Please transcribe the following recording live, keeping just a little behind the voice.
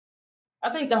I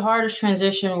think the hardest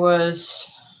transition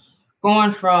was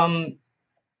going from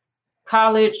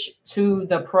college to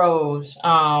the pros.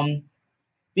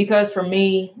 Because for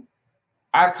me,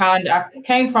 I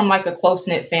came from like a close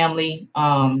knit family.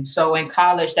 So in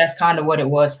college, that's kind of what it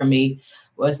was for me.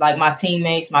 Was like my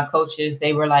teammates, my coaches,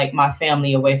 they were like my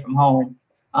family away from home.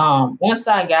 Once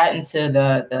I got into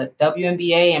the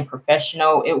WNBA and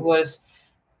professional,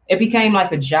 it became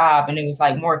like a job and it was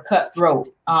like more cutthroat.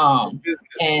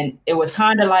 And it was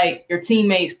kind of like your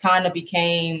teammates kind of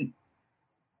became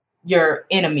your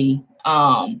enemy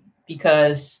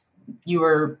because you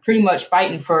were pretty much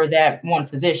fighting for that one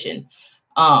position.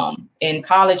 In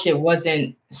college, it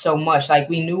wasn't so much like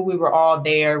we knew we were all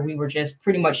there. We were just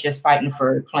pretty much just fighting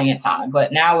for playing time.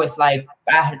 But now it's like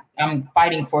I'm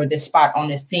fighting for this spot on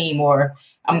this team or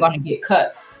I'm going to get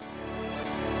cut.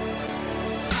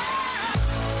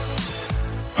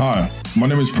 Hi, my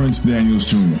name is Prince Daniels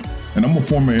Jr., and I'm a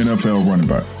former NFL running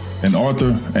back, an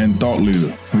author and thought leader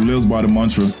who lives by the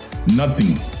mantra,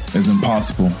 nothing is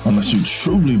impossible unless you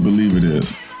truly believe it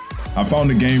is. I found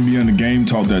the Game Beyond the Game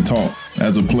Talk That Talk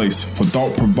as a place for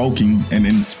thought-provoking and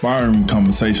inspiring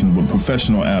conversations with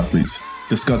professional athletes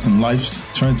discussing life's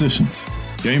transitions.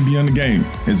 Game Beyond the Game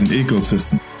is an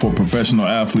ecosystem for professional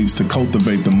athletes to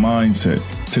cultivate the mindset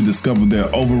to discover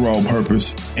their overall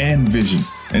purpose and vision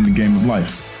in the game of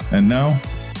life. And now,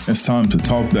 it's time to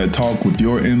talk that talk with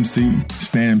your MC,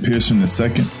 Stan Pearson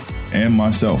II, and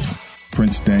myself,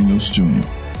 Prince Daniels Jr.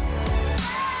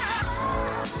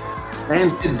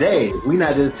 And today,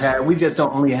 we just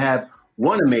don't only have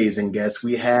one amazing guest,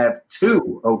 we have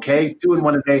two, okay? Two in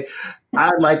one day.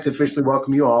 I'd like to officially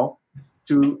welcome you all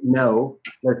to know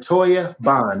LaToya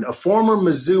Bond, a former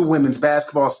Mizzou women's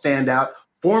basketball standout,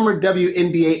 former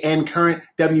WNBA and current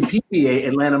WPBA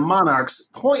Atlanta Monarchs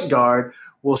point guard,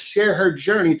 will share her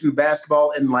journey through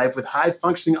basketball and life with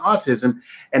high-functioning autism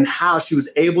and how she was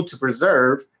able to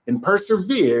preserve and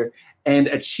persevere and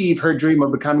achieve her dream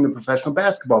of becoming a professional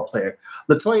basketball player.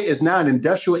 LaToya is now an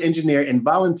industrial engineer and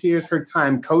volunteers her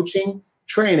time coaching,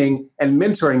 training, and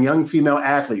mentoring young female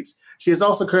athletes. She is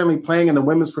also currently playing in the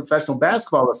Women's Professional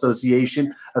Basketball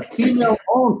Association, a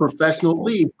female-owned professional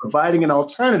league, providing an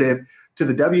alternative to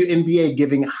the WNBA,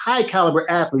 giving high-caliber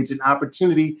athletes an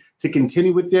opportunity to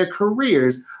continue with their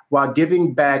careers while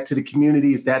giving back to the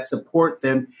communities that support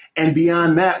them. And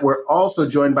beyond that, we're also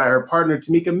joined by her partner,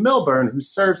 Tamika Milburn, who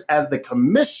serves as the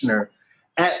commissioner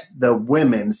at the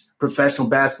Women's Professional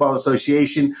Basketball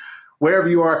Association. Wherever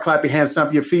you are, clap your hands,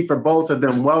 stomp your feet for both of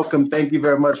them. Welcome. Thank you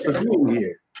very much for being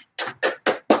here.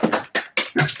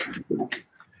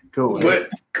 Cool. Like,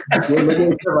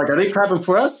 are they clapping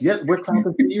for us? Yeah, we're clapping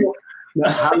for you.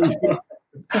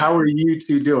 How are you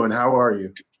two doing? How are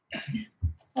you?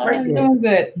 I'm doing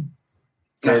good.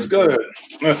 That's good.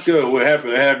 That's good. We're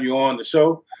happy to have you on the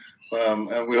show, and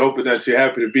we're hoping that you're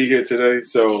happy to be here today.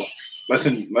 So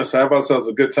let's have ourselves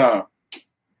a good time.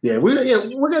 Yeah, we're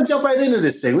gonna jump right into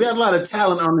this thing. We have a lot of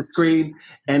talent on the screen,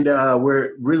 and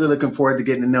we're really looking forward to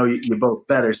getting to know you both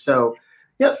better. So,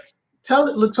 yep.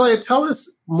 LaToya, tell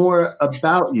us more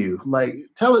about you. Like,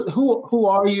 tell it who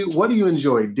are you? What do you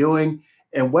enjoy doing?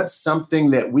 And what's something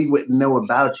that we wouldn't know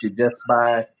about you just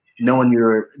by knowing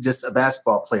you're just a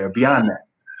basketball player? Beyond that,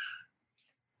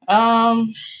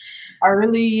 I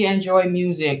really enjoy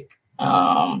music,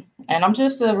 and I'm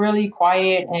just a really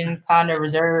quiet and kind of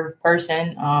reserved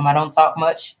person. I don't talk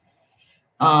much.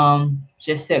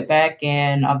 Just sit back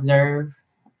and observe.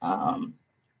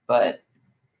 But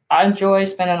I enjoy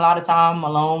spending a lot of time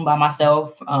alone by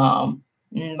myself. And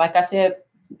like I said,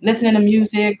 listening to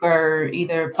music or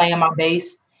either playing my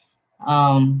bass.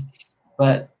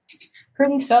 But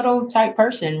pretty subtle type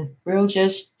person, real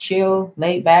just chill,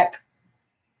 laid back.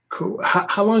 Cool.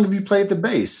 How long have you played the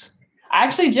bass? I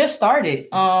actually just started.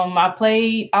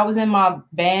 I was in my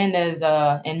band as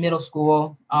in middle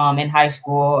school, in high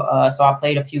school. So I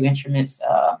played a few instruments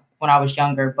when I was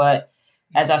younger, but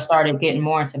as I started getting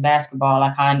more into basketball,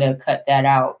 I kind of cut that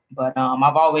out. But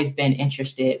I've always been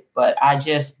interested. But I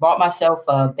just bought myself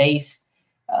a bass,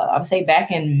 I would say back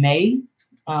in May.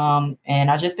 And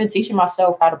I've just been teaching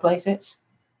myself how to play since.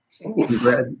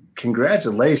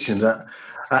 Congratulations.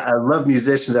 I love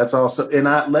musicians. That's also, and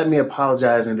let me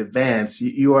apologize in advance.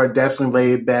 You are definitely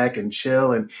laid back and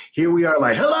chill. And here we are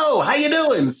like, hello, how you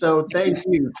doing? So thank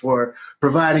you for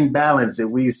providing balance that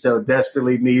we so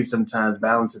desperately need sometimes.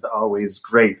 Balance is always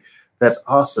great. That's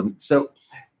awesome. So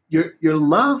your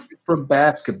love for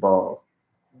basketball,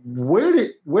 where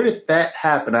did that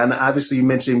happen? And obviously you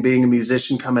mentioned being a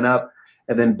musician coming up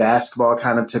and then basketball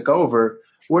kind of took over.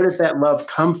 Where did that love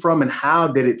come from, and how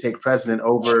did it take precedent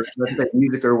over, let's say,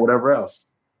 music or whatever else?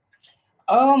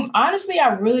 Honestly,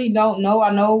 I really don't know.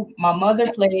 I know my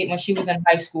mother played when she was in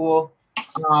high school.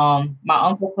 My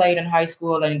uncle played in high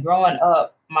school, and growing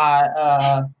up, my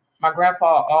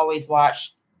grandpa always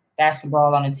watched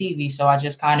basketball on the TV, so I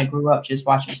just kind of grew up just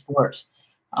watching sports.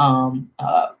 Um,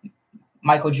 uh,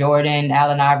 Michael Jordan,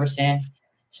 Allen Iverson.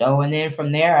 So, and then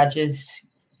from there, I just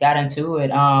got into it.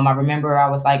 I remember I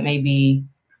was like maybe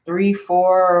 3,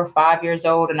 4, or 5 years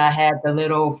old, and I had the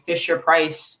little Fisher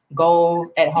Price goal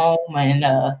at home, and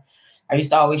I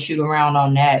used to always shoot around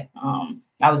on that.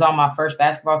 I was on my first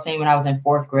basketball team when I was in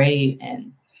 4th grade,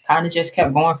 and kind of just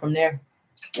kept going from there.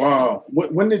 Wow.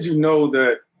 When did you know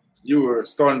that you were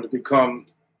starting to become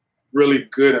really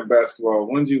good in basketball?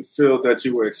 When did you feel that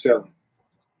you were excelling?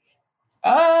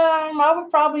 I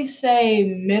would probably say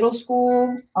middle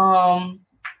school. And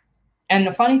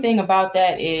the funny thing about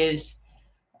that is,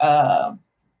 the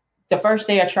first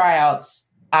day of tryouts,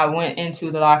 I went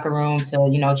into the locker room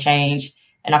to, change,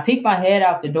 and I peeked my head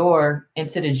out the door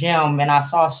into the gym, and I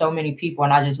saw so many people,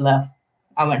 and I just left.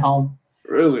 I went home.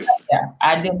 Really? Yeah,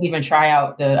 I didn't even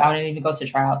I didn't even go to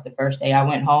tryouts the first day. I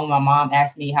went home. My mom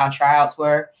asked me how tryouts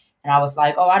were, and I was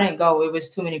like, "Oh, I didn't go. It was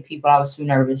too many people. I was too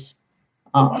nervous."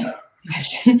 And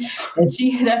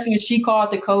that's when she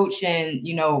called the coach and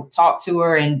talked to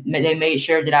her, and they made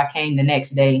sure that I came the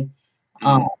next day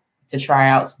to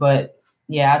tryouts. But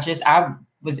yeah, I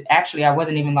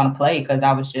wasn't even going to play because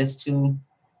I was just too.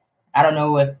 I don't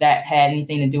know if that had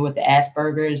anything to do with the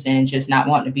Asperger's and just not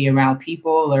wanting to be around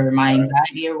people or my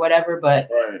anxiety or whatever. But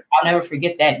I'll never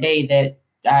forget that day that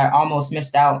I almost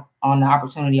missed out on the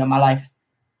opportunity of my life.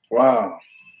 Wow,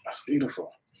 that's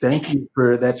beautiful. Thank you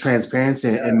for that transparency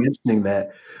and mentioning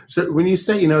that. So when you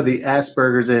say, the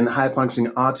Asperger's and high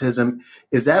functioning autism,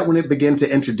 is that when it began to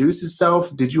introduce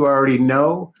itself? Did you already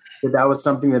know that was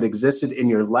something that existed in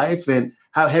your life? And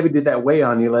how heavy did that weigh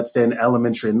on you, let's say in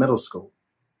elementary and middle school?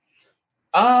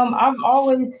 I've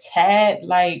always had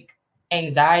like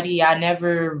anxiety. I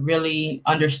never really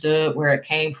understood where it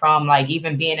came from. Like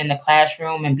even being in the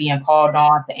classroom and being called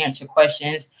on to answer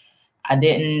questions, I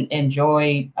didn't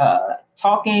enjoy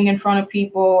talking in front of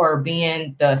people or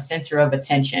being the center of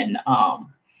attention.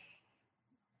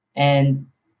 And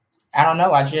I don't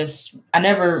know. I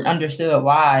never understood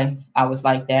why I was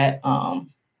like that.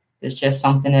 It's just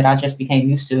something that I just became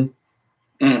used to.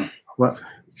 Well,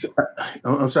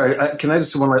 I'm sorry. I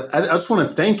just want to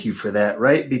thank you for that,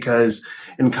 right? Because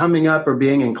in coming up or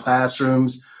being in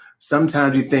classrooms,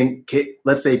 sometimes you think,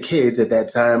 let's say kids at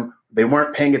that time, they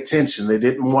weren't paying attention. They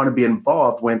didn't want to be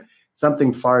involved when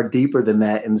something far deeper than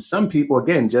that. And some people,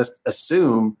 again, just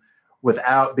assume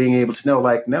without being able to know,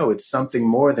 like, no, it's something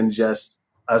more than just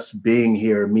us being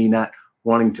here, me not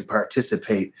wanting to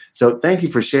participate. So thank you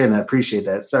for sharing that. I appreciate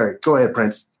that. Sorry. Go ahead,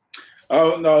 Prince.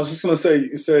 Oh, no, I was just going to say,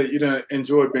 you said you didn't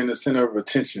enjoy being the center of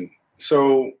attention.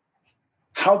 So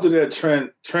how did that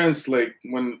translate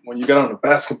when you got on the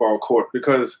basketball court?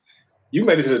 Because you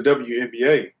made it to the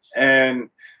WNBA and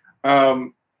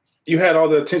you had all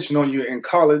the attention on you in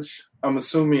college, I'm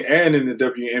assuming, and in the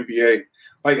WNBA.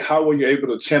 Like, how were you able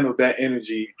to channel that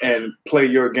energy and play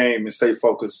your game and stay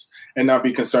focused and not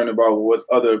be concerned about what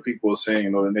other people are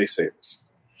saying or the naysayers?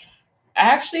 I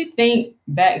actually think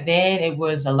back then it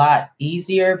was a lot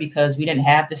easier because we didn't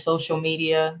have the social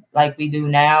media like we do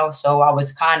now. So I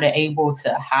was kind of able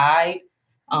to hide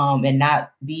and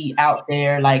not be out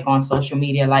there like on social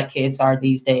media like kids are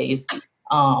these days.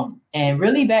 And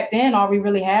really back then, all we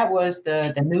really had was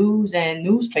the news and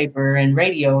newspaper and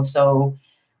radio. So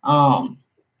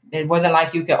it wasn't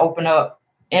like you could open up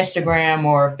Instagram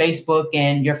or Facebook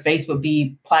and your face would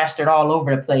be plastered all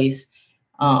over the place.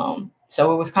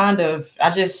 So it was I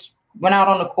just went out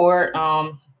on the court.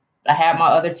 I had my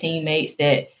other teammates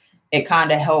that it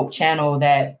kind of helped channel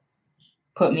that,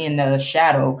 put me in the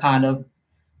shadow kind of.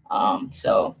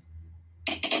 So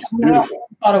I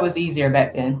thought it was easier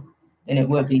back then than it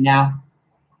would be now.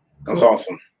 That's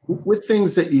awesome. With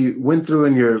things that you went through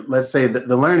in your, let's say,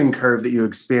 the learning curve that you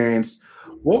experienced,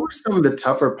 what were some of the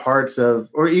tougher parts of,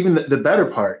 or even the better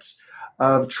parts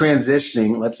of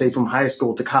transitioning, let's say, from high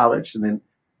school to college and then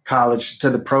college to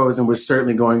the pros? And we're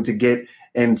certainly going to get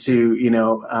into,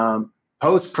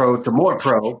 post-pro to more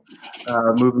pro,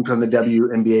 moving from the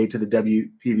WNBA to the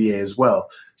WPBA as well.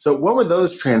 So what were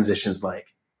those transitions like?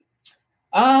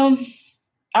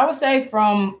 I would say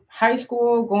from high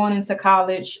school going into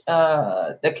college,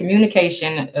 the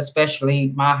communication,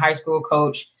 especially my high school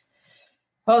coach,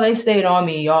 they stayed on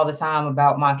me all the time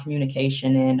about my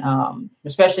communication. And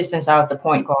especially since I was the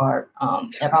point guard,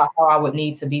 about how I would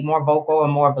need to be more vocal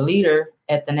and more of a leader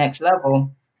at the next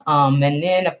level. And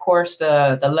then, of course,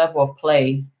 the level of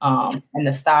play and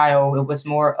the style, it was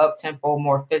more up-tempo,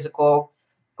 more physical,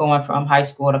 going from high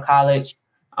school to college.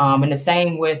 And the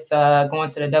same with going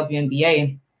to the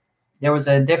WNBA. There was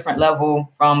a different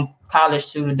level from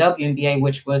college to the WNBA,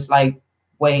 which was like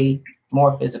way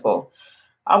more physical.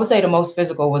 I would say the most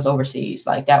physical was overseas.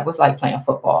 Like that was like playing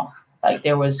football. Like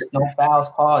there was no fouls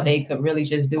called. They could really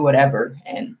just do whatever.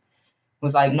 And it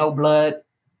was like no blood,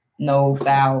 no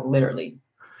foul, literally.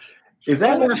 Is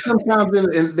that why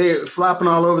sometimes they're flopping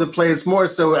all over the place? More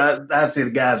so, I say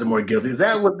the guys are more guilty. Is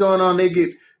that what's going on? They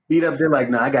get beat up. They're like,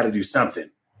 no, I got to do something.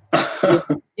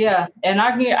 Yeah. And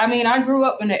I grew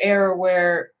up in an era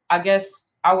where I guess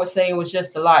I would say it was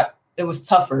just it was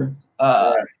tougher.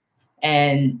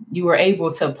 And you were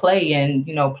able to play and,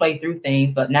 play through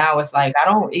things. But now it's like, I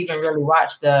don't even really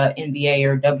watch the NBA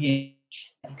or WNBA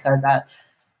because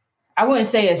I wouldn't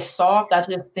say it's soft. I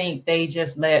just think they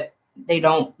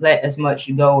don't let as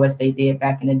much go as they did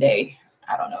back in the day.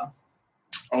 I don't know.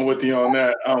 I'm with you on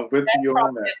that.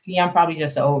 I'm probably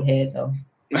just an old head, though.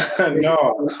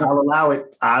 No, I'll allow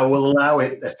it. I will allow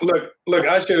it. Look,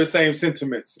 I share the same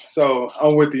sentiments, so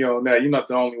I'm with you on that. You're not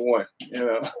the only one.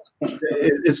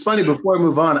 It's funny. Before I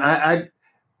move on, I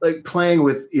like playing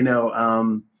with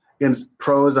against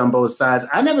pros on both sides.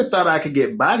 I never thought I could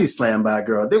get body slammed by a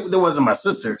girl. There wasn't my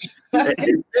sister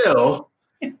until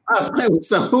I was playing with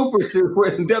some hoopers who were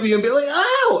in WNBA. Like,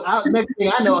 oh, next thing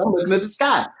I know, I'm looking at the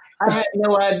sky. I had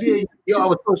no idea y'all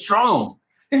was so strong.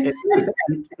 I've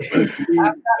gotten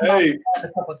body slammed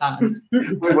a couple times.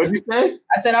 Wait, what'd you say?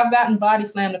 I said I've gotten body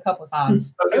slammed a couple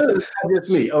times. Okay, so that's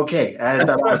me. Okay, I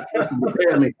thought I was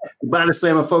apparently body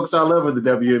slamming folks all over the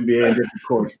WNBA and different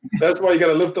courts. That's why you got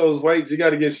to lift those weights. You got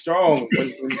to get strong.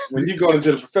 When you go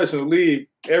into the professional league,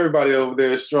 everybody over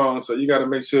there is strong, so you got to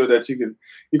make sure that you can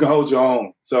hold your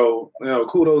own. So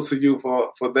kudos to you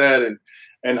for that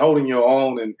and holding your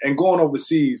own and going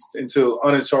overseas into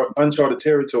uncharted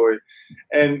territory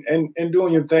and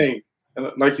doing your thing. And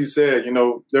like you said,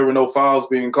 there were no fouls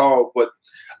being called, but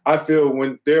I feel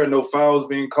when there are no fouls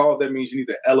being called, that means you need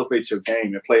to elevate your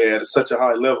game and play at such a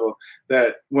high level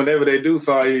that whenever they do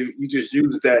foul you, you just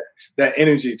use that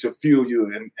energy to fuel you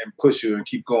and push you and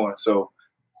keep going. So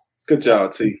good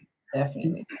job, T.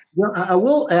 Definitely. Well, I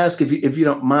will ask if you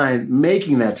don't mind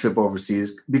making that trip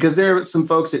overseas, because there are some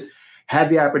folks that had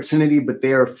the opportunity, but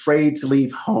they're afraid to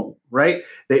leave home, right?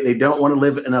 They don't want to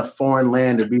live in a foreign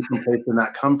land or be someplace they're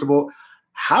not comfortable.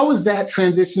 How was that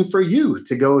transition for you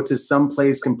to go to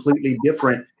someplace completely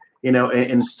different,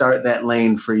 and start that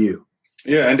lane for you?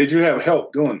 Yeah, and did you have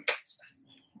help doing it?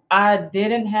 I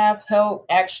didn't have help,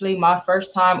 actually, my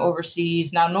first time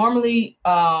overseas. Now, normally,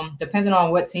 depending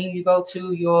on what team you go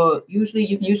to, you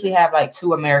can usually have like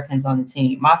 2 Americans on the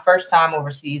team. My first time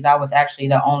overseas, I was actually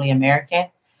the only American.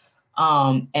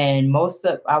 And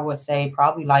I would say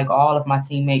probably like all of my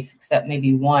teammates, except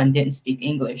maybe one, didn't speak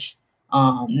English.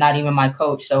 Not even my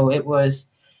coach. So it was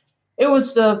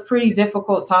a pretty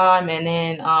difficult time. And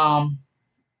then,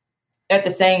 at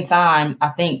the same time, I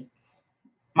think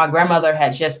my grandmother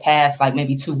had just passed like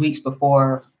maybe 2 weeks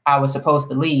before I was supposed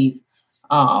to leave.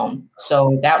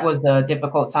 So that was a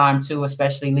difficult time too,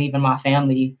 especially leaving my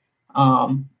family,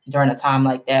 during a time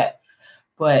like that.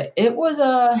 But it was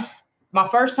my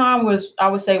first time I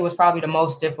would say was probably the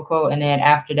most difficult. And then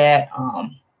after that,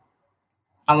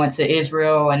 I went to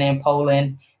Israel and then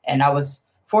Poland, and I was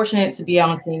fortunate to be on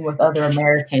a team with other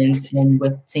Americans and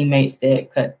with teammates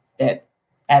that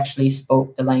actually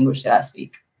spoke the language that I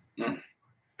speak.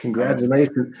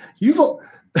 Congratulations.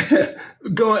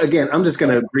 Again, I'm just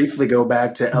going to briefly go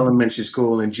back to elementary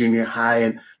school and junior high,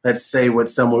 and let's say what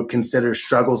some would consider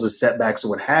struggles or setbacks or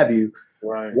what have you.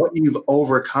 Right. What you've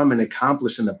overcome and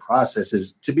accomplished in the process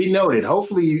is to be noted.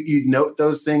 Hopefully you note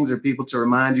those things, or people to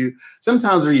remind you.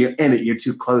 Sometimes when you're in it, you're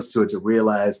too close to it to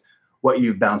realize what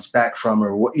you've bounced back from,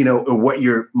 or what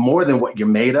you're more than what you're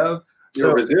made of.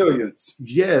 Your resilience.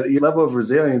 Yeah, your level of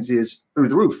resiliency is through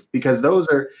the roof, because those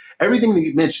are everything that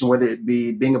you mentioned, whether it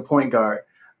be being a point guard,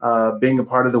 being a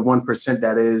part of the 1%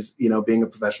 that is, being a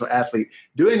professional athlete,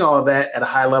 doing all that at a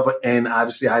high level, and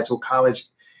obviously high school, college,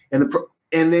 and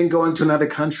then going to another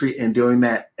country and doing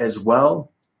that as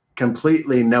well.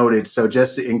 Completely noted. So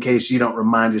just in case you don't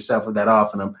remind yourself of that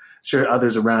often, I'm sure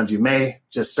others around you may,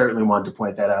 just certainly wanted to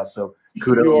point that out. So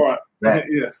kudos.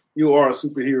 Yes, you are a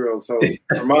superhero. So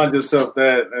remind yourself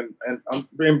that and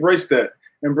embrace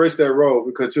that role,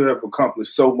 because you have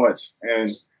accomplished so much.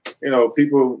 And,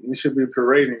 people, we should be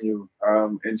parading you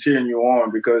and cheering you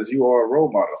on, because you are a role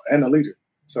model and a leader.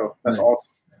 So that's awesome.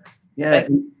 Yeah.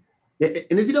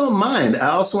 And if you don't mind, I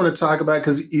also want to talk about,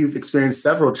 because you've experienced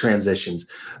several transitions.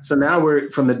 So now we're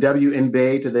from the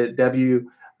WNBA to the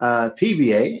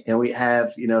WPBA, and we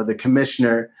have, the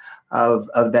commissioner of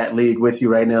that league with you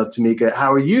right now, Tamika.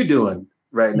 How are you doing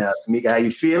right now, Tamika? How you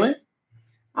feeling?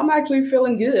 I'm actually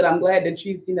feeling good. I'm glad that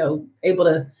she's, able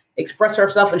to express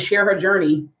herself and share her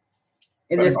journey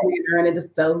in this manner. And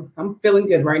so I'm feeling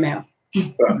good right now.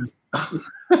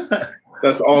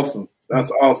 That's awesome.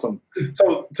 That's awesome.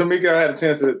 So, Tamika, I had a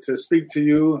chance to speak to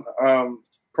you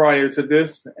prior to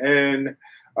this, and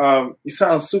you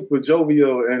sound super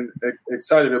jovial and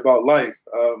excited about life.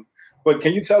 But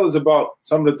can you tell us about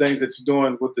some of the things that you're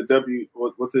doing with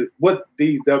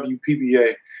the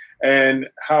WPBA and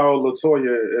how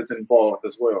LaToya is involved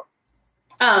as well?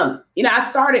 I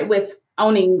started with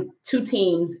owning two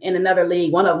teams in another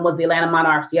league. One of them was the Atlanta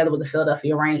Monarchs. The other was the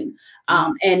Philadelphia Reign.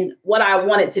 And what I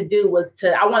wanted to do was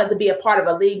I wanted to be a part of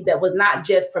a league that was not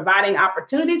just providing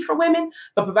opportunities for women,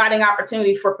 but providing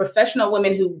opportunities for professional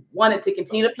women who wanted to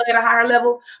continue to play at a higher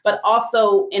level, but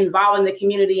also involving the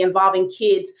community, involving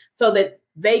kids, so that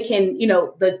they can,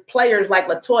 the players like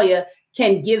LaToya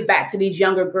can give back to these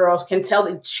younger girls, can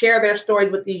share their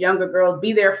stories with these younger girls,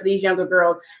 be there for these younger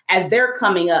girls as they're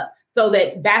coming up, so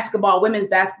that women's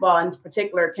basketball in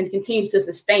particular, can continue to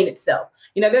sustain itself.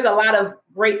 There's a lot of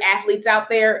great athletes out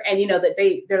there, and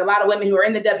there's a lot of women who are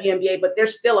in the WNBA, but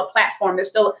there's still a platform. There's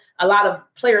still a lot of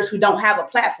players who don't have a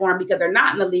platform because they're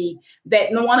not in the league,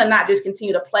 that want to not just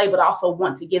continue to play, but also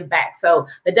want to give back. So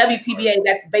the WPBA,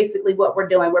 that's basically what we're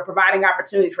doing. We're providing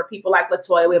opportunities for people like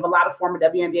LaToya. We have a lot of former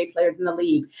WNBA players in the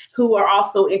league who are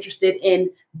also interested in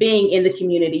being in the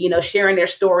community, sharing their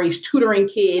stories, tutoring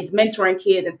kids, mentoring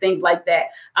kids, and things like that,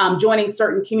 joining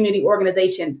certain community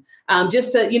organizations.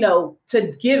 Just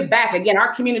to give back. Again,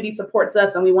 our community supports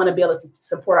us, and we want to be able to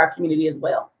support our community as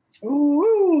well.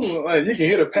 Ooh, you can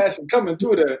hear the passion coming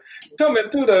through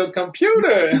the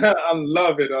computer. I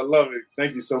love it.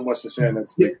 Thank you so much for sharing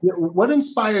that. What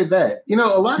inspired that? A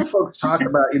lot of folks talk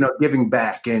about, giving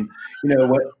back and,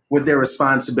 what their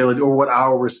responsibility or what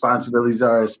our responsibilities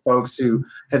are as folks who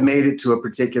have made it to a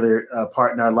particular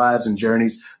part in our lives and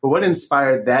journeys. But what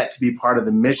inspired that to be part of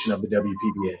the mission of the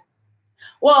WPBA?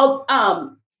 Well,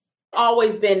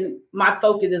 always been my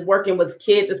focus is working with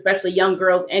kids, especially young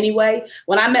girls anyway.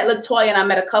 When I met LaToya and I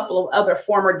met a couple of other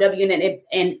former WNBA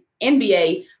and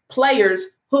NBA players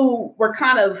who were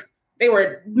they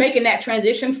were making that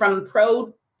transition from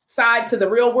pro side to the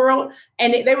real world,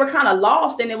 and they were kind of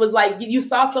lost. And it was like you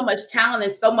saw so much talent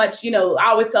and so much, I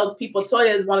always tell people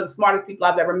Toya is one of the smartest people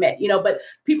I've ever met, but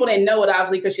people didn't know it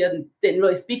obviously because she didn't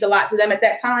really speak a lot to them at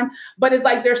that time. But it's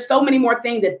like there's so many more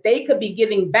things that they could be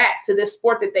giving back to this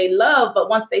sport that they love. But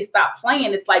once they stop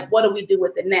playing, it's like, what do we do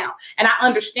with it now? And I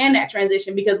understand that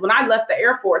transition because when I left the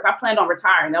Air Force, I planned on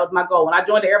retaring. That was my goal. When I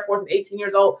joined the Air Force at 18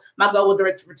 years old, my goal was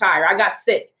to retire. I got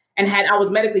sick and I was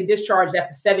medically discharged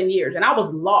after 7 years, and I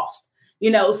was lost,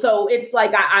 so it's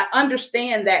like, I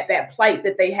understand that plight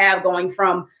that they have going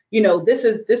from, this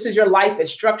is your life,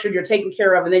 it's structured, you're taken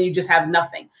care of, and then you just have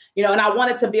nothing, and I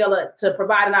wanted to be able to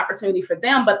provide an opportunity for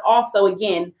them, but also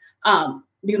again,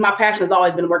 because my passion has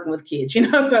always been working with kids,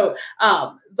 so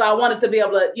I wanted to be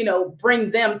able to,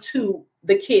 bring them to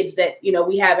the kids that,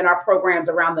 we have in our programs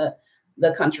around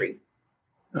the country.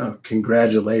 Oh,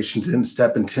 congratulations, and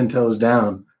stepping 10 toes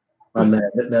down on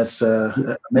that. That's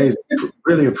amazing.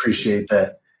 Really appreciate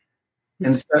that.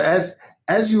 And so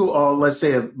as you all, let's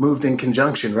say, have moved in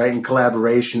conjunction, right, in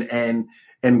collaboration and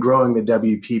growing the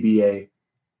WPBA,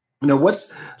 I'll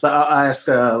ask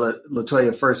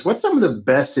LaToya first, what's some of the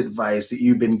best advice that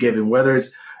you've been given, whether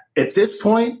it's at this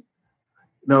point,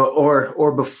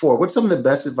 or before? What's some of the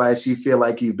best advice you feel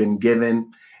like you've been given?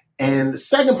 And the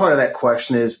second part of that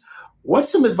question is,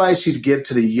 what's some advice you'd give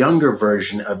to the younger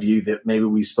version of you that maybe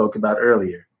we spoke about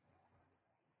earlier?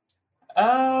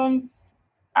 I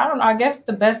don't know. I guess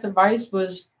the best advice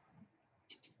was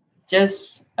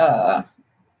just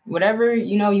whatever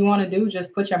you want to do,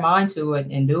 just put your mind to it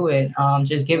and do it.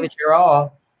 Just give it your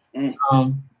all. And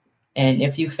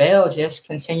if you fail, just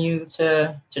continue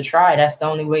to try. That's the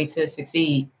only way to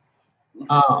succeed.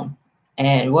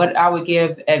 And what I would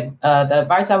give, the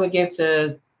advice I would give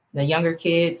to the younger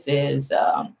kids is,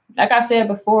 like I said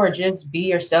before, just be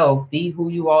yourself, be who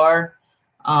you are.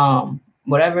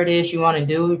 Whatever it is you want to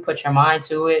do, put your mind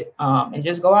to it, and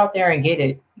just go out there and get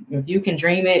it. If you can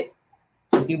dream it,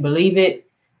 if you believe it,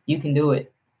 you can do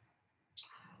it.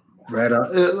 Right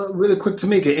on. Really quick,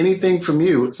 Tamika, anything from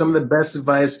you? Some of the best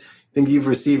advice you think you've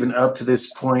received up to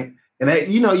this point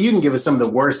And you can give us some of the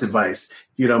worst advice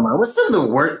if you don't mind. What's some of the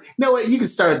worst? You know what? You can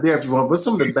start there if you want. What's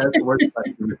some of the best worst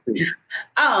advice you've received?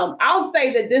 I'll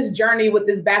say that this journey with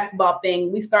this basketball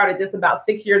thing, we started this about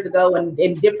 6 years ago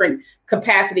in different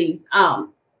capacities.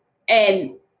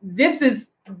 And this is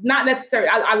not necessarily,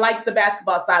 I like the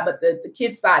basketball side, but the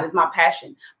kids side is my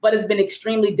passion. But it's been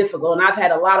extremely difficult. And I've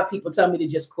had a lot of people tell me to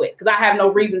just quit because I have no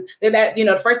reason.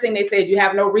 The first thing they said, you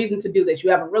have no reason to do this. You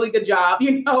have a really good job.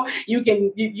 You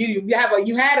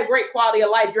had a great quality of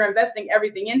life. You're investing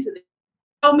everything into this.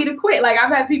 Told me to quit. Like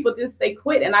I've had people just say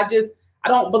quit. And I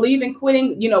don't believe in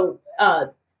quitting.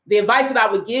 The advice that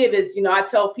I would give is, I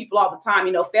tell people all the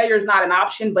time, failure is not an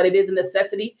option, but it is a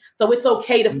necessity. So it's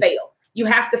okay to fail. You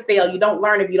have to fail. You don't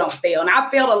learn if you don't fail. And I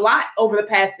failed a lot over the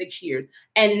past 6 years.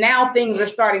 And now things are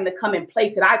starting to come in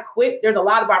place. That I quit, there's a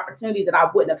lot of opportunities that I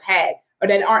wouldn't have had or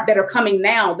that are coming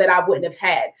now that I wouldn't have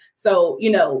had. So,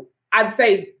 I'd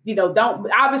say,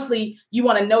 obviously you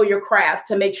want to know your craft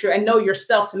to make sure and know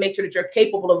yourself to make sure that you're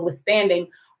capable of withstanding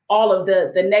all of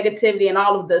the negativity and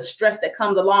all of the stress that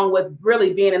comes along with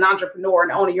really being an entrepreneur and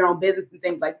owning your own business and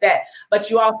things like that. But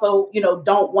you also,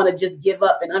 don't want to just give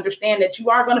up and understand that you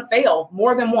are going to fail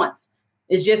more than once.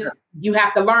 It's just, you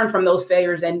have to learn from those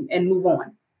failures and move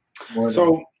on.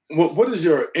 So what is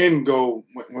your end goal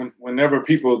whenever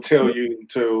people tell you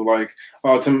to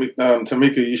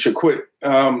Tamika, you should quit?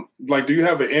 Do you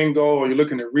have an end goal? Are you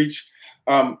looking to reach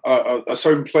a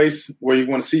certain place where you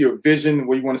want to see your vision,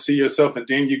 where you want to see yourself, and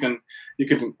then you can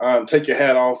take your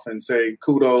hat off and say,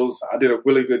 kudos, I did a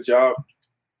really good job?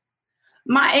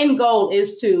 My end goal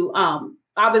is to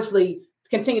obviously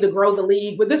continue to grow the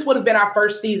league. But this would have been our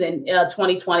first season,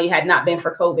 2020, had not been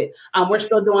for COVID. We're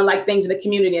still doing things in the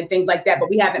community and things like that, but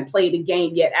we haven't played a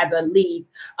game yet as a league.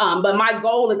 But my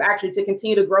goal is actually to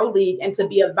continue to grow league and to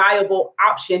be a valuable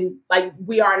option like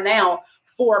we are now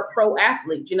for pro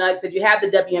athletes. Like I said, you have the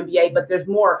WNBA, but there's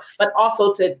more, but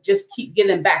also to just keep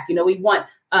giving back. We want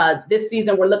this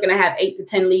season, we're looking to have 8 to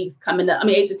 10 leagues coming up.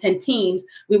 8 to 10 teams.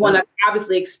 We want to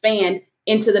obviously expand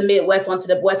into the Midwest, onto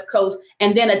the West Coast,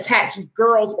 and then attach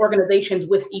girls organizations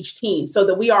with each team so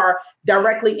that we are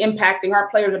directly impacting our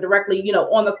players are directly,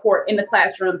 on the court, in the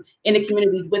classroom, in the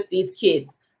communities with these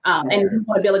kids. And we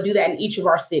want to be able to do that in each of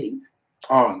our cities.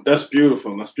 Oh, that's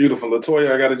beautiful. That's beautiful.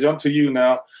 LaToya, I got to jump to you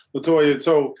now. LaToya,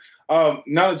 so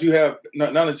now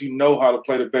that you know how to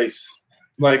play the bass,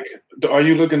 are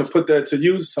you looking to put that to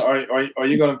use? Are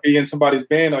you going to be in somebody's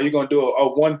band? Are you going to do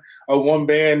a one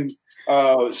band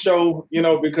show?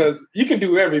 Because you can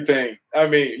do everything. I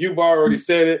mean, you've already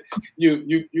said it.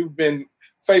 You've been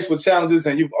faced with challenges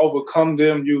and you've overcome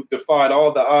them. You've defied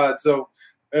all the odds. So,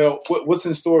 what's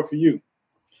in store for you?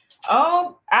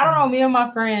 Oh, I don't know. Me and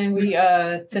my friend, we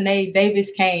Tanae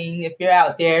Davis Kane, if you're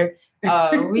out there,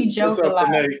 we joke a lot.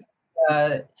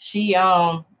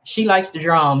 She likes the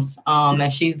drums.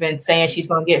 And she's been saying she's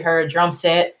gonna get her a drum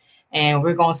set, and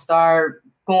we're gonna start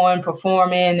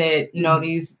performing at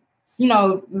these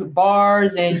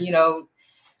bars and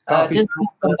just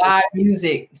some live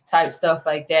music type stuff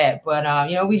like that. But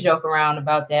we joke around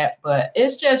about that. But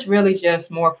it's just really just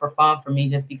more for fun for me,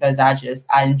 just because I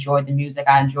enjoy the music,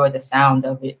 I enjoy the sound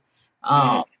of it.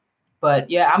 But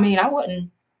yeah, I mean, I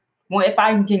wouldn't. Well, if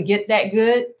I can get that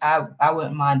good, I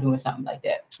wouldn't mind doing something like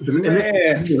that.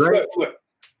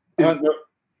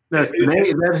 That's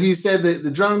Tanae. That's who you said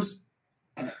the drums.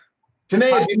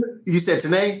 Tanae, you said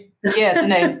Tanae. Yeah,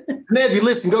 Tanae. Tanae, if you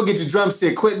listen, go get your drum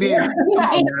set. Quit being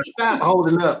stop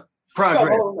holding up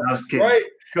progress. I was kidding. Right.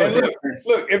 And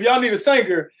look, if y'all need a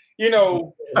singer,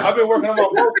 I've been working on my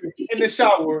vocals in the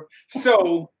shower.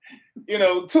 So,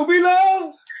 to be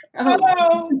loved.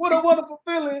 Hello, what a wonderful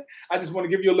feeling. I just want to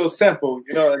give you a little sample,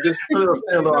 just a little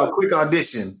sample, a quick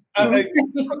audition. Quick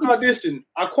audition.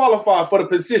 I qualify for the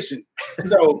position.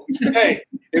 So, hey,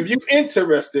 if you're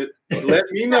interested, let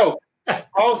me know. I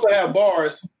also have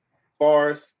bars.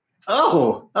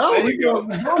 Oh, there you go.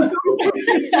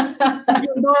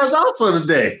 Bars also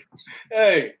today.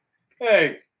 Hey.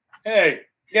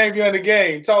 Game you in the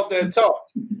game. Talk that talk.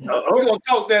 We're going to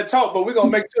talk that talk, but we're going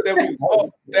to make sure that we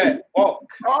walk that walk.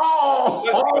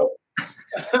 Oh!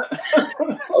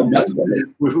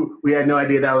 We had no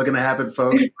idea that was going to happen,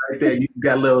 folks. Right there, you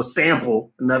got a little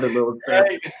sample, another little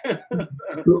sample.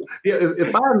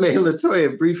 If I may,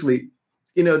 LaToya, briefly,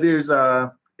 there's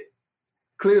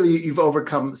clearly you've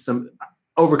overcome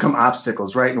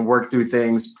obstacles, right, and worked through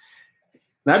things.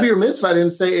 And I'd be remiss if I didn't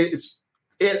say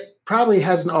it probably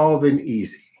hasn't all been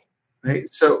easy,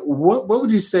 right? So what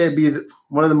would you say be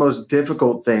one of the most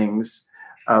difficult things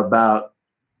about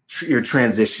your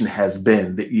transition has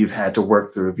been that you've had to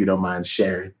work through, if you don't mind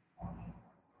sharing?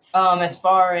 As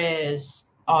far as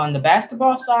on the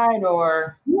basketball side,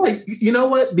 or? Well, you know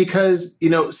what? Because,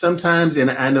 sometimes,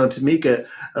 and I know Tamika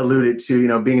alluded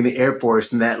to, being in the Air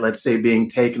Force and that, let's say, being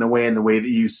taken away in the way that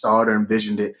you saw it or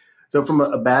envisioned it. So from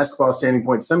a basketball standing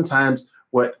point, sometimes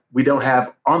what we don't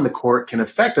have on the court can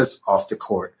affect us off the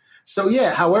court. So,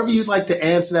 yeah, however you'd like to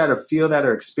answer that or feel that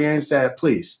or experience that,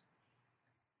 please.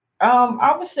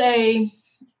 I would say,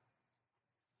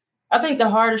 I think the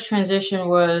hardest transition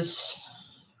was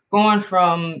going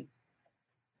from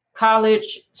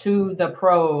college to the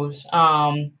pros.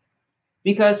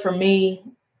 Because for me,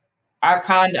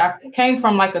 I came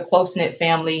from like a close-knit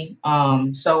family.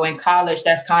 So in college,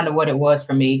 that's kind of what it was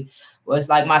for me. Was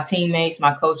like my teammates,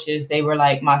 my coaches, they were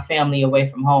like my family away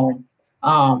from home.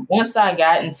 Once I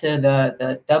got into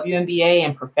the WNBA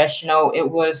and professional,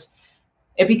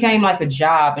 it became like a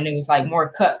job, and it was like more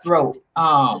cutthroat.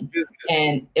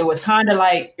 And it was kind of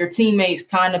like your teammates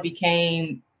kind of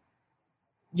became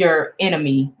your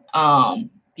enemy,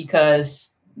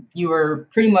 because you were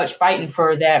pretty much fighting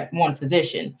for that one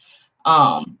position.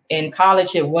 In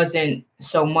college, it wasn't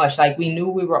so much like we knew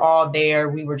we were all there.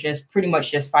 We were just pretty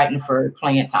much just fighting for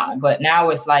playing time. But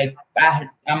now it's like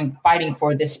I'm fighting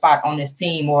for this spot on this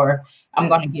team, or I'm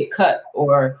going to get cut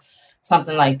or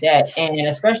something like that. And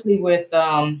especially with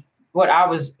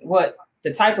what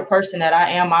the type of person that I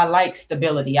am, I like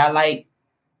stability. I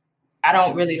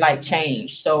don't really like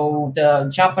change. So the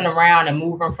jumping around and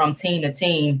moving from team to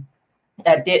team,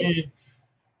 it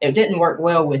didn't work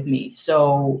well with me.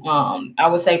 So I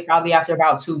would say probably after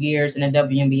about 2 years in the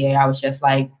WNBA, I was just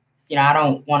like, I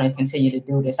don't want to continue to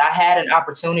do this. I had an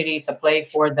opportunity to play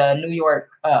for the New York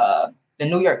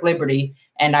Liberty,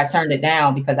 and I turned it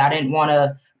down because I didn't want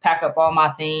to pack up all my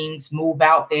things, move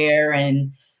out there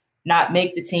and not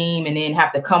make the team and then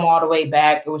have to come all the way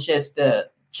back. It was just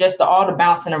all the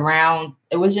bouncing around.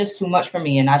 It was just too much for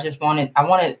me. And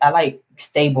I like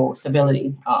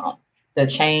stability. The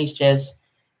change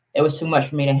it was too much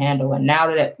for me to handle. And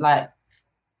now that like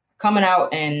coming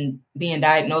out and being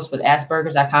diagnosed with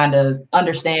Asperger's, I kind of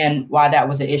understand why that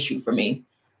was an issue for me.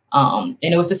 And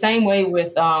it was the same way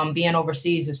with being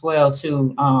overseas as well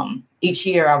too. Each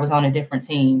year I was on a different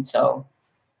team. So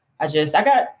I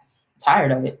got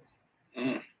tired of it.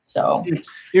 So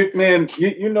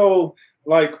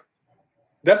like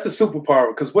that's the superpower,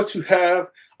 because what you have,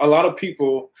 a lot of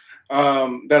people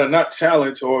that are not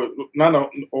challenged or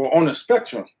on the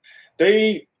spectrum,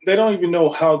 they don't even know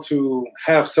how to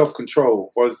have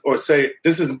self-control or say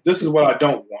this is what I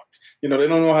don't want. They don't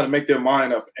know how to make their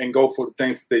mind up and go for the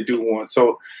things that they do want.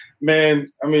 So,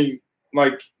 man, I mean,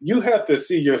 like, you have to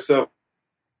see yourself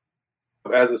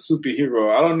as a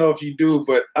superhero. I don't know if you do,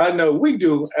 but I know we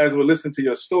do as we listen to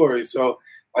your story. So,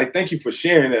 like, thank you for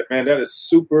sharing that, man. That is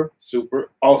super,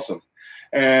 super awesome.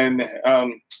 And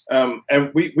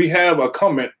we have a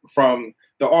comment from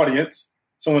the audience,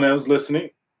 someone that was listening,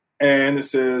 and it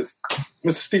says,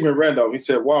 Mr. Stephen Randolph, he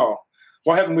said, wow,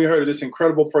 why haven't we heard of this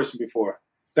incredible person before?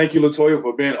 Thank you, LaToya,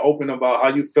 for being open about how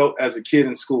you felt as a kid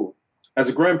in school. As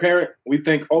a grandparent, we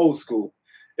think old school.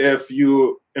 If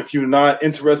you're not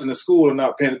interested in school or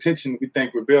not paying attention, we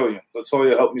think rebellion.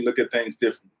 LaToya helped me look at things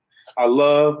differently. I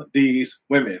love these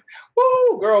women.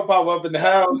 Woo! Girl pop up in the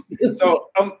house. So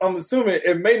I'm assuming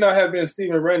it may not have been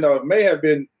Stephen Randolph. It may have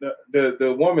been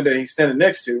the woman that he's standing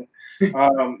next to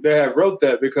that had wrote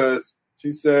that, because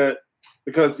she said,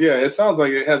 it sounds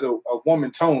like it has a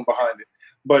woman tone behind it.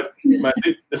 But man,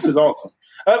 this is awesome.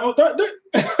 What?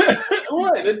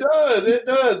 It does. It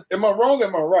does. Am I wrong?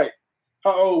 Am I right?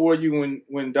 How old were you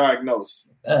when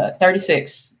diagnosed?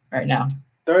 36 right now.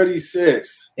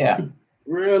 36. Yeah.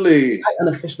 Really? I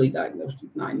unofficially diagnosed you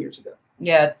 9 years ago.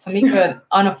 Yeah, Tamika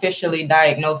unofficially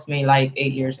diagnosed me like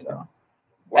 8 years ago.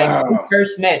 Wow. Like, when we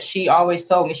first met, she always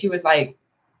told me, she was like,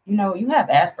 you have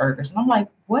Asperger's. And I'm like,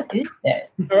 what is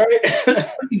that? Right. What are you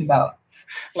talking about?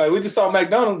 Like, we just saw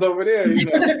McDonald's over there,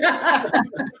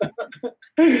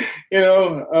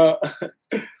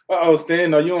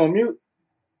 Stan, are you on mute?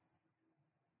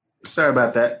 Sorry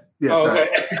about that. Yeah, sorry. Okay.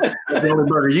 That's the only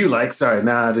burger you like. Sorry.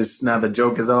 Now the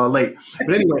joke is all late.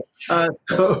 But anyway,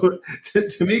 so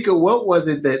Tamika, what was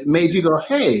it that made you go,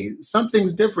 hey,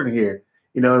 something's different here?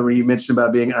 When you mentioned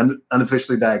about being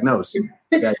unofficially diagnosed.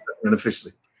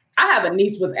 Unofficially. I have a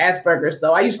niece with Asperger's,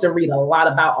 so I used to read a lot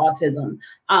about autism.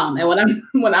 And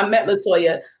when I met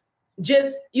LaToya,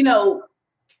 just,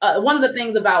 one of the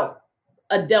things about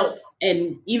adults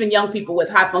and even young people with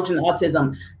high functioning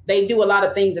autism, they do a lot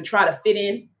of things to try to fit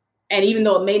in. And even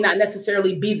though it may not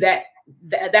necessarily be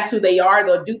that's who they are,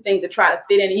 they'll do things to try to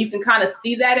fit in. And you can kind of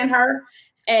see that in her.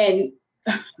 And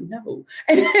No.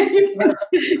 And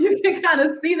you can kind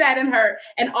of see that in her.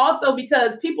 And also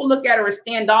because people look at her as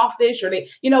standoffish, or they,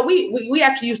 we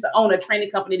actually used to own a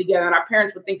training company together, and our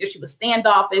parents would think that she was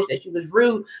standoffish, that she was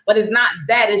rude, but it's not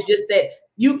that. It's just that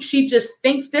she just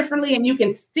thinks differently, and you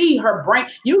can see her brain.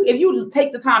 If you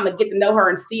take the time to get to know her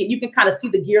and see it, you can kind of see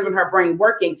the gears in her brain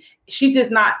working. She's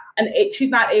not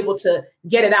able to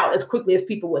get it out as quickly as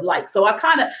people would like. So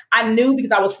I knew,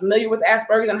 because I was familiar with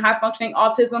Asperger's and high functioning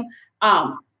autism.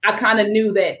 I kind of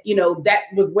knew that, that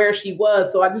was where she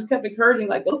was. So I just kept encouraging,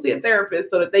 like, go see a therapist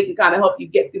so that they can kind of help you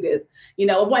get through this.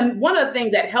 One of the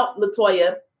things that helped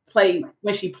LaToya play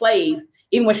when she plays,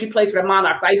 even when she plays for the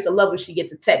Monarchs, I used to love when she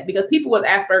gets a text, because people with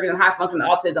Asperger's and high functioning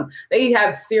autism, they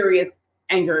have serious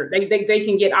anger. They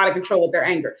can get out of control with their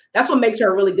anger. That's what makes her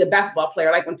a really good basketball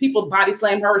player. Like when people body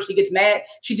slam her, she gets mad,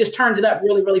 she just turns it up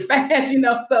really, really fast,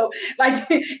 So like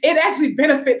it actually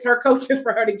benefits her coaches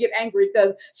for her to get angry,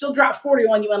 because she'll drop 40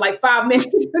 on you in like 5 minutes.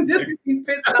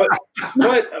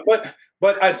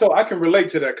 So I can relate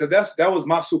to that, because that was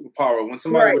my superpower. When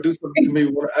somebody would do something to me,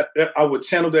 I would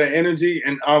channel their energy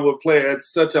and I would play at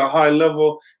such a high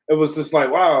level. It was just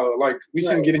like, wow, like we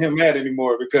shouldn't get him mad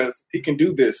anymore because he can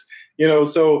do this.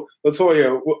 So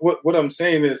LaToya, what I'm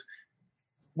saying is,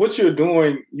 what you're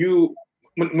doing,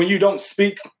 when you don't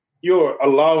speak, you're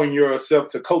allowing yourself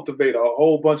to cultivate a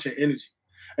whole bunch of energy.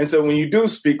 And so when you do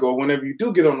speak, or whenever you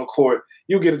do get on the court,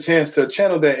 you get a chance to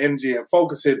channel that energy and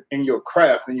focus it in your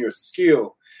craft and your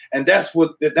skill. And that's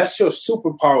your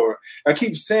superpower. I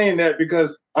keep saying that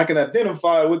because I can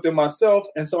identify with it myself,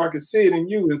 and so I can see it in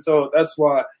you. And so that's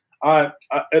why I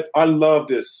love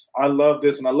this. I love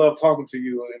this, and I love talking to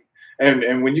you.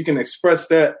 And when you can express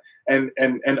that, and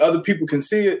other people can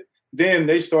see it, then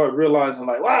they start realizing,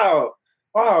 like, wow,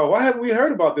 why haven't we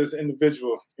heard about this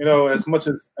individual? As much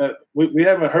as we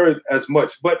haven't heard as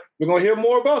much, but we're gonna hear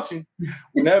more about you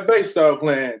when that bass start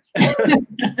playing.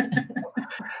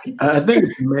 I think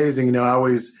it's amazing. I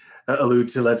always allude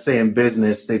to, let's say in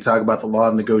business, they talk about the law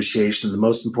of negotiation. The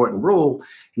most important rule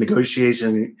in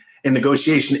negotiation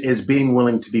is being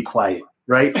willing to be quiet,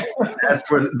 right? That's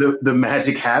where the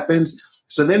magic happens.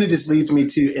 So then it just leads me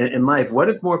to, in life, what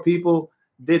if more people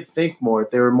did think more, if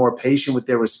they were more patient with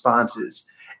their responses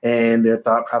and their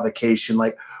thought provocation?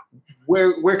 Like,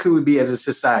 where could we be as a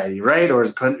society, right? Or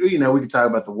as a country, we could talk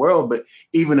about the world, but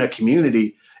even a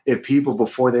community, if people,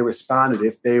 before they responded,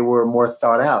 if they were more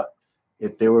thought out,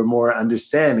 if they were more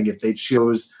understanding, if they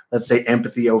chose, let's say,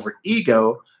 empathy over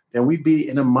ego, then we'd be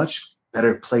in a much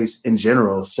better place in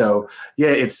general. So yeah,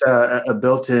 it's a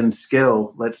built-in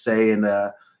skill, let's say, and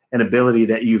an ability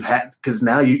that you've had, because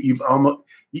now you've almost,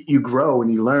 you grow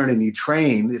and you learn and you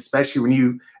train, especially when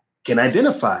you can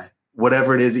identify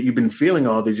whatever it is that you've been feeling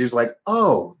all these years, like,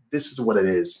 oh, this is what it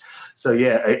is. So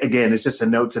yeah, again, it's just a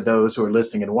note to those who are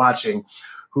listening and watching,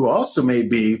 who also may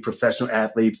be professional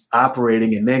athletes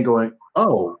operating and then going,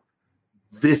 oh,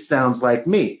 this sounds like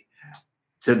me.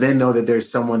 To then know that there's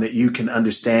someone that you can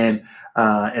understand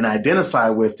and identify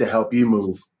with to help you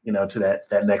move, to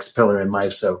that next pillar in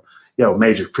life. So,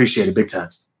 Major, appreciate it big time.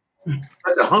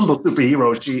 Such a humble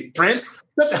superhero, Prince.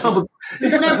 Such a humble.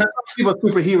 People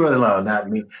superhero, no, not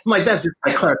me. I'm like, that's just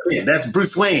like Clark Kent. That's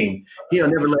Bruce Wayne. He'll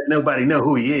never let nobody know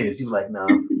who he is. He's like, no.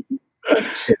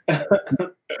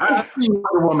 I see you,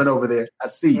 Wonder Woman over there. I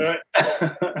see you.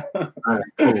 All right,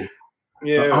 cool.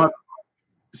 Yeah.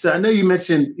 So I know you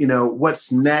mentioned,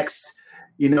 what's next,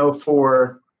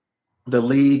 for the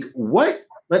league. What,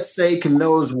 let's say, can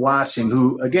those watching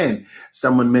who, again,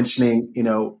 someone mentioning,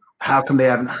 how come they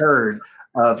haven't heard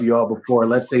of you all before?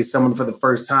 Let's say someone for the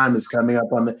first time is coming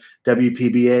up on the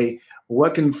WPBA.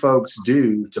 What can folks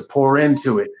do to pour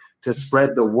into it, to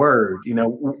spread the word?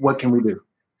 What can we do?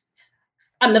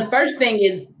 The first thing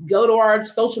is go to our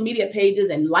social media pages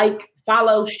and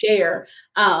follow, share.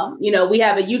 We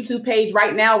have a YouTube page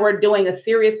right now. We're doing a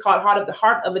series called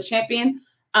Heart of a Champion.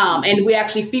 And we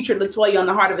actually featured LaToya on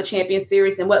the Heart of a Champion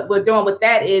series. And what we're doing with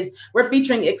that is we're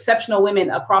featuring exceptional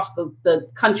women across the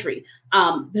country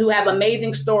who have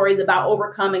amazing stories about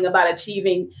overcoming, about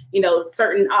achieving,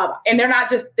 certain, and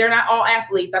they're not all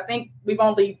athletes. I think we've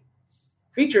only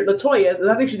featured LaToya.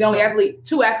 I think she's the only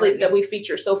two athletes that we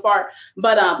featured so far.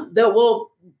 But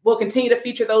we'll continue to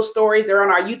feature those stories. They're on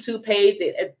our YouTube page.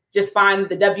 Just find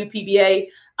the WPBA.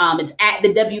 It's at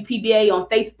the WPBA on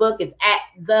Facebook. It's at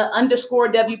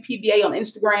 _WPBA on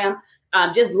Instagram.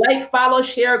 Just follow,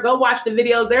 share, go watch the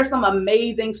videos. There's some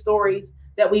amazing stories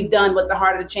that we've done with the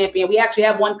Heart of the Champion. We actually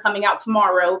have one coming out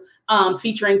tomorrow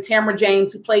featuring Tamra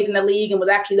James, who played in the league and was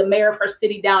actually the mayor of her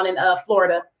city down in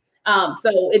Florida.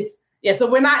 So Yeah, so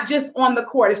we're not just on the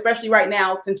court, especially right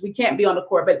now, since we can't be on the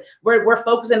court, but we're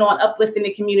focusing on uplifting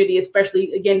the community,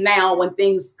 especially again now when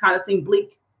things kind of seem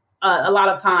bleak a lot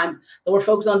of times. So we're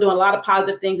focused on doing a lot of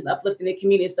positive things and uplifting the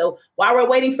community. So while we're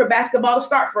waiting for basketball to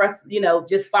start for us,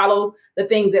 just follow the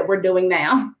things that we're doing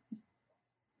now.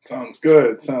 Sounds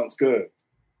good.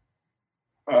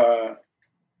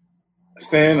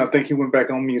 Stan, I think he went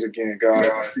back on mute again,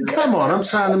 guys. Come on, I'm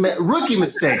trying to make rookie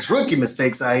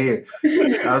mistakes I hear.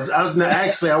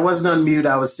 I wasn't on mute.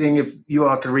 I was seeing if you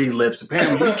all could read lips.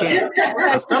 Apparently you can't.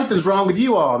 So something's wrong with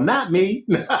you all, not me.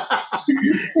 No,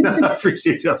 I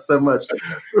appreciate y'all so much.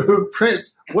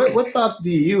 Prince, what thoughts do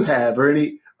you have, or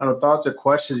any thoughts or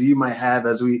questions you might have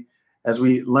as we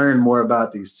learn more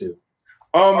about these two?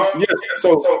 Yes.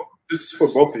 So this is for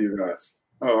both of you guys.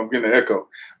 Oh, I'm getting an echo,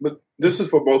 but this is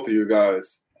for both of you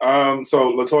guys.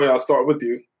 So LaToya, I'll start with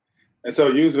you. And so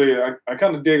usually I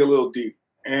kind of dig a little deep,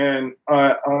 and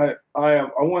I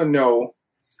want to know,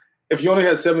 if you only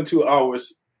had 72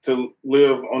 hours to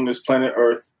live on this planet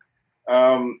Earth,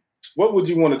 what would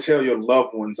you want to tell your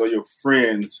loved ones or your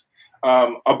friends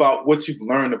about what you've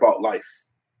learned about life?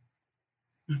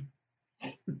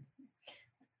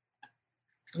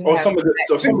 Or some of the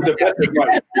best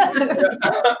advice.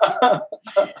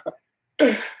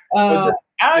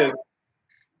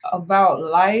 About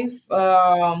life,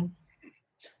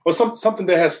 or something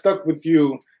that has stuck with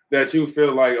you that you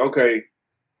feel like, okay,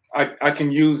 I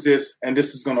can use this, and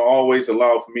this is going to always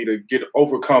allow for me to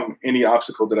overcome any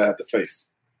obstacle that I have to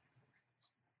face.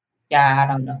 Yeah, I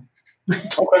don't know.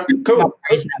 Okay, cool. My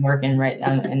brain's not working right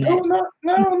now.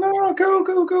 No,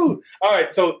 cool. All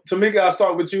right, so Tamika, I'll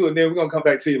start with you, and then we're gonna come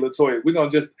back to you, LaToya. We're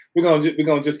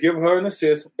gonna just give her an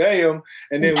assist, bam,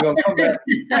 and then we're gonna come back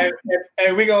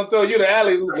and we're gonna throw you the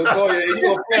alley, LaToya, and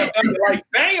you're gonna slam like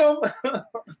bam.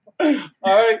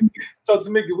 All right, so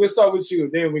Tamika, we'll start with you,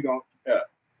 and then we're gonna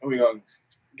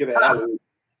get an alley.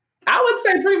 I would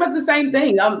say pretty much the same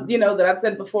thing, that I've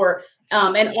said before,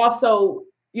 and also,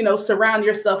 surround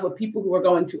yourself with people who are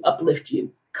going to uplift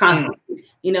you constantly,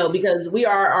 because we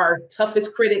are our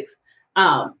toughest critics.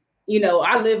 I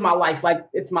live my life like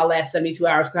it's my last 72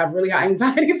 hours because I have really high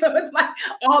anxiety. So it's like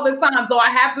all the time. So I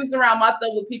have to surround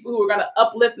myself with people who are going to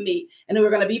uplift me and who are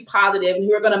going to be positive and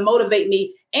who are going to motivate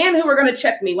me and who are going to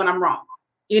check me when I'm wrong.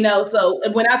 So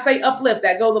when I say uplift,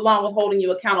 that goes along with holding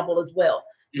you accountable as well.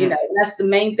 That's the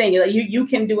main thing. You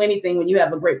can do anything when you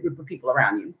have a great group of people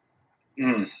around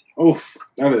you. Oof,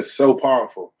 that is so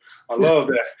powerful. I love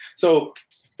that. So,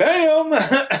 bam,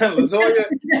 LaToya,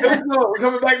 we're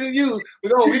coming back to you. We're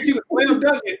going to get you to slam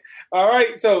dunk it. All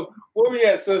right, so where we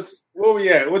at, sis? Where we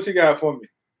at? What you got for me?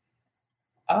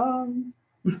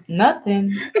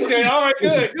 Nothing. Okay, all right,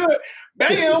 good.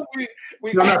 Bam,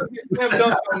 we slam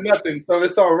dunk on nothing, so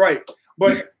it's all right.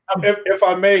 But if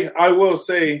I may, I will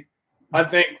say, I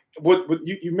think what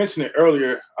you mentioned it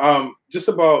earlier, just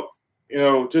about,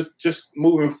 just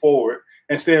moving forward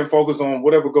and staying focused on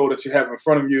whatever goal that you have in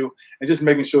front of you and just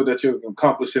making sure that you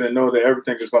accomplish it and know that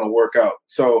everything is going to work out.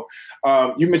 So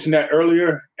you mentioned that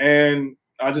earlier, and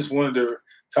I just wanted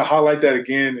to highlight that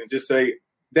again and just say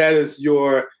that's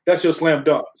your slam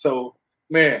dunk. So,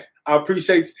 man, I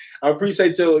appreciate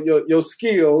your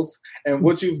skills and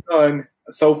what you've done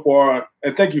so far,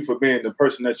 and thank you for being the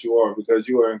person that you are, because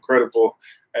you are incredible,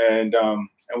 and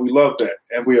we love that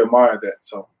and we admire that.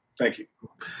 So thank you.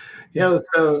 Yeah.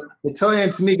 So, LaToya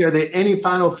and Tamika, are there any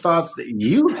final thoughts that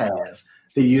you have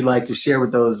that you'd like to share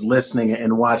with those listening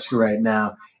and watching right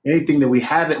now? Anything that we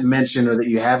haven't mentioned or that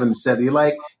you haven't said that you're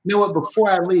like, you know what, before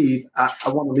I leave, I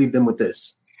want to leave them with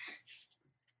this?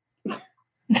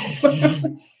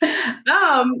 I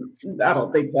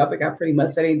don't think so. I think I pretty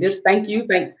much said it. Just thank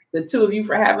the two of you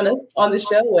for having us on the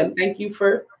show, and thank you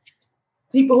for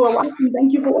people who are watching.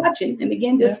 Thank you for watching. And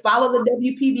again, just follow the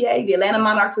WPBA. The Atlanta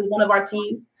Monarchs is one of our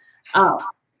teams.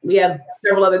 We have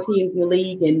several other teams in the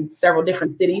league in several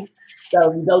different cities.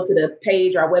 So if you go to the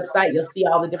page, our website, you'll see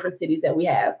all the different cities that we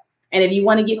have. And if you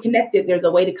want to get connected, there's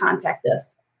a way to contact us,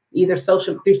 either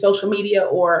through social media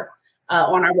or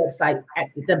on our website at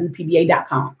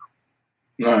WPBA.com.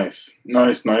 Nice.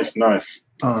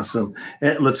 Awesome.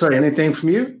 And LaToya, anything from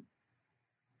you?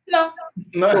 No.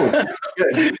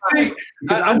 See,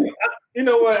 you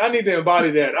know what? I need to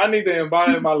embody that. I need to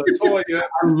embody my LaToya.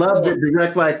 I love the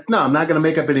direct, like, no, I'm not going to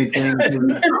make up anything.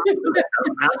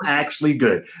 I'm actually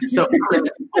good. So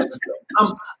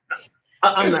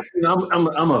I'm not,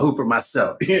 I'm a hooper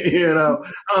myself.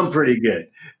 I'm pretty good.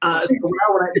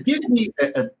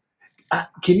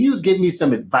 Can you give me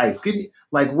some advice? Give me,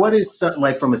 like, what is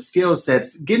like from a skill set?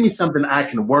 Give me something I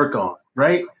can work on,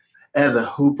 right? as a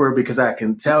hooper because I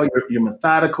can tell you're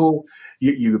methodical.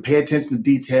 You pay attention to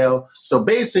detail. So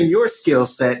based on your skill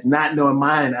set, not knowing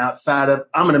mine outside of,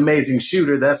 I'm an amazing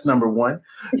shooter. That's number one.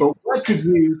 But what could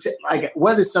you,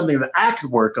 what is something that I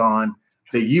could work on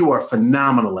that you are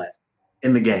phenomenal at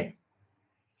in the game?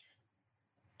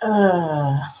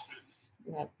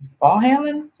 Ball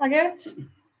handling, I guess.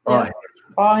 Ball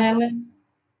handling.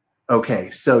 Okay,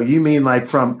 so you mean like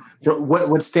from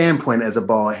what standpoint as a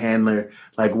ball handler?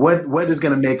 Like what is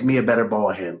going to make me a better ball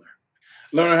handler?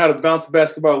 Learning how to bounce the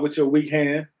basketball with your weak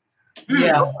hand.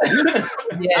 Yeah.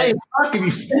 Yeah. I ain't talking to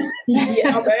you.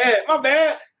 Yeah. My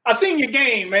bad. I seen your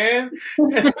game, man.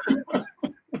 I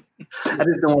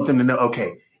just don't want them to know.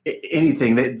 Okay,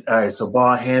 anything that. All right, so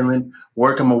ball handling,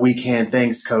 work on my weak hand.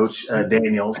 Thanks, Coach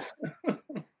Daniels.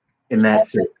 And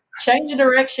that's it. Change the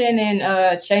direction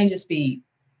and change the speed.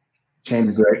 Change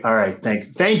the direction. All right,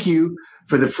 thank you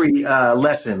for the free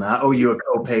lesson. I owe you a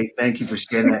copay. Thank you for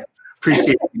sharing that.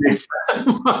 Appreciate it.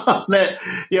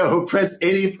 Yo, Prince,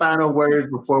 any final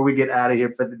words before we get out of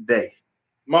here for the day?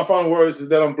 My final words is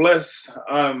that I'm blessed.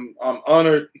 I'm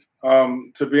honored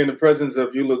to be in the presence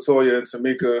of you, LaToya and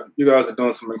Tamika. You guys are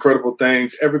doing some incredible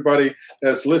things. Everybody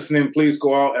that's listening, please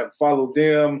go out and follow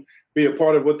them, be a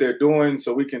part of what they're doing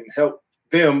so we can help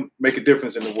them make a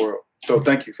difference in the world. So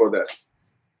thank you for that.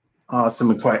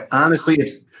 Awesome. And quite honestly,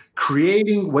 if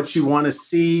creating what you want to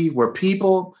see where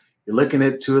people, you're looking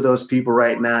at two of those people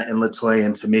right now in LaToya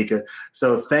and Tamika.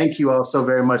 So thank you all so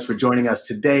very much for joining us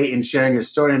today and sharing your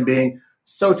story and being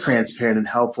so transparent and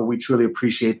helpful. We truly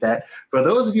appreciate that. For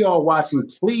those of you all watching,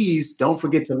 please don't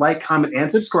forget to like, comment,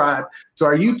 and subscribe to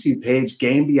our YouTube page,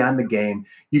 Game Beyond the Game.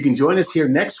 You can join us here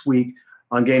next week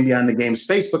on Game Beyond the Game's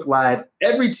Facebook Live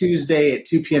every Tuesday at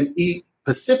 2 p.m.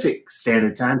 Pacific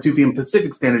Standard Time, 2 p.m.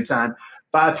 Pacific Standard Time,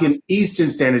 5 p.m. Eastern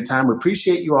Standard Time. We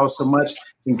appreciate you all so much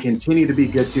and continue to be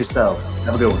good to yourselves.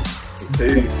 Have a good one.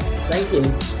 Peace. Thank you.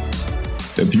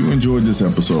 If you enjoyed this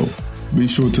episode, be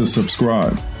sure to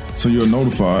subscribe so you're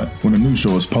notified when a new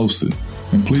show is posted.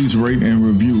 And please rate and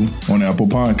review on Apple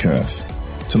Podcasts.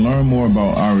 To learn more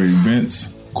about our events,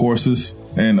 courses,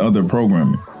 and other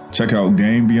programming, check out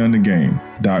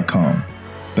GameBeyondTheGame.com.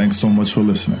 Thanks so much for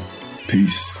listening.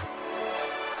 Peace.